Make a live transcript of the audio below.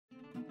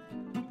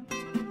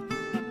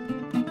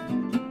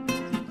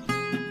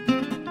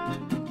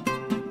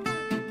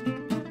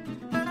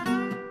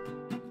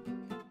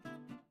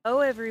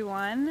Hello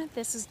everyone,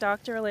 this is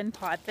Dr. Lynn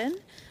Potvin.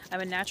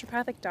 I'm a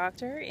naturopathic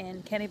doctor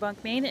in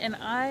Kennebunk, Maine, and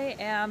I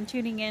am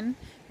tuning in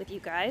with you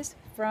guys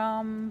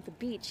from the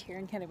beach here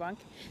in Kennebunk.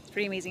 It's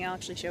pretty amazing. I'll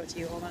actually show it to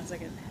you. Hold on a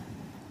second.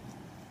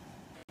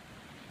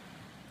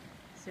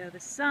 So the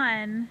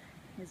sun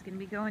is going to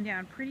be going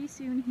down pretty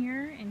soon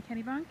here in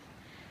Kennebunk.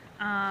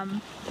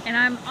 And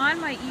I'm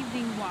on my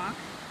evening walk,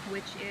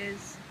 which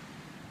is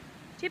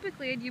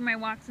typically I do my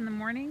walks in the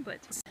morning, but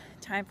it's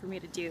time for me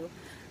to do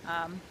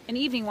an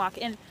evening walk.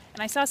 And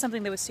I saw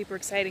something that was super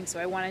exciting, so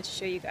I wanted to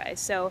show you guys.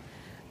 So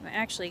I'm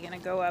actually going to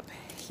go up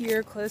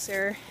here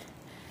closer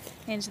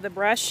into the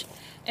brush.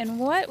 And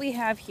what we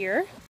have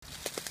here,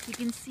 you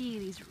can see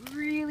these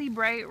really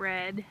bright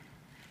red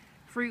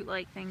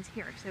fruit-like things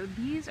here. So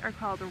these are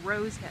called the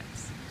rose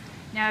hips.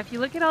 Now if you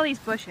look at all these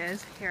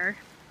bushes here,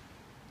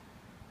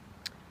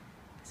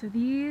 so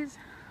these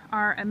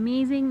are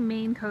amazing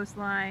Maine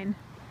coastline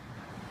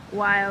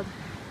wild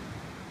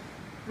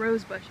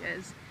rose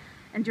bushes.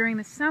 And during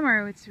the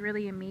summer, what's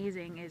really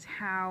amazing is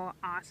how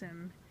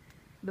awesome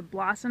the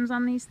blossoms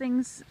on these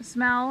things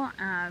smell.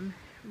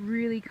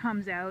 Really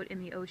comes out in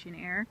the ocean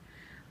air.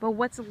 But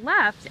what's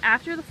left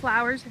after the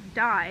flowers have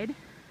died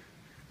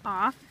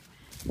off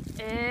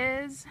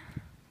is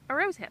a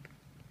rose hip.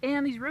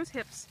 And these rose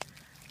hips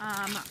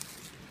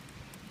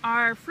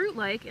are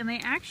fruit-like, and they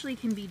actually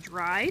can be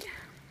dried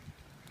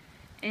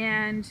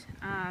and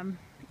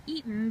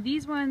eaten.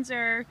 These ones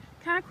are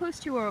kind of close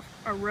to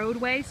a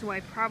roadway, so I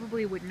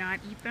probably would not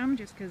eat them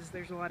just because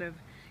there's a lot of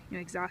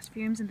exhaust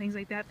fumes and things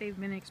like that they've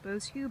been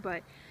exposed to.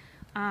 But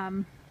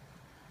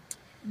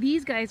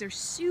these guys are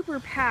super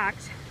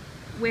packed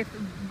with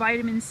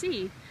vitamin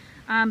C.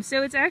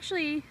 So it's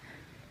actually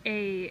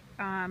an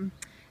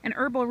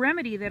herbal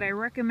remedy that I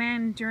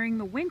recommend during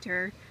the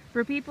winter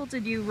for people to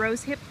do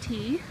rose hip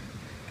tea,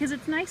 because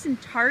it's nice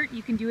and tart.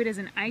 You can do it as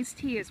an iced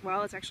tea as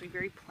well. It's actually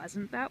very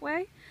pleasant that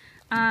way.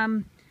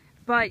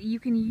 But you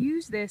can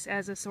use this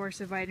as a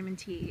source of vitamin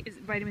C.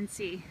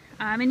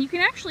 And you can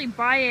actually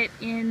buy it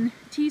in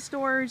tea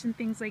stores and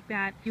things like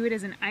that. Do it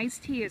as an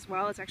iced tea as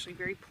well. It's actually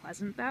very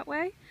pleasant that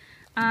way.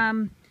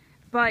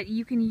 But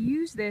you can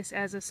use this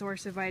as a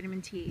source of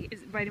vitamin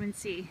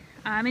C.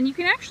 And you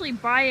can actually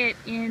buy it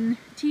in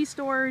tea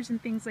stores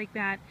and things like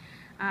that.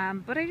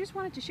 But I just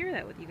wanted to share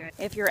that with you guys.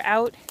 If you're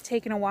out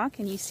taking a walk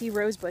and you see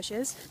rose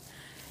bushes,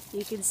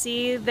 you can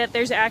see that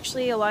there's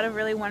actually a lot of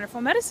really wonderful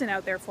medicine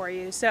out there for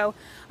you. So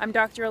I'm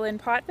Dr. Lynn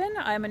Potvin.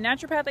 I'm a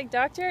naturopathic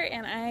doctor,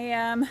 and I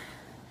am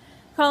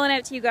calling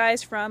out to you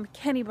guys from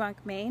Kennebunk,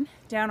 Maine,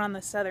 down on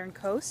the southern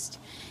coast.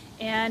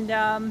 And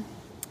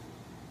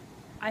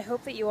I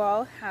hope that you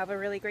all have a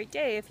really great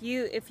day.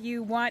 If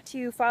you want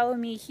to follow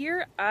me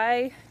here,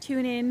 I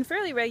tune in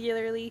fairly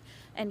regularly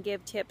and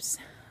give tips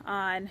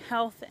on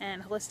health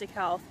and holistic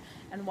health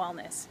and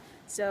wellness.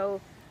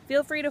 So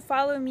feel free to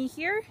follow me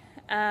here.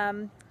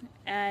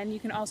 And you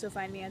can also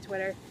find me on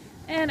Twitter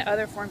and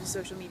other forms of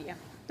social media.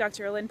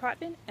 Dr. Lynn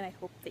Potvin, and I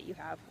hope that you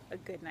have a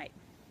good night.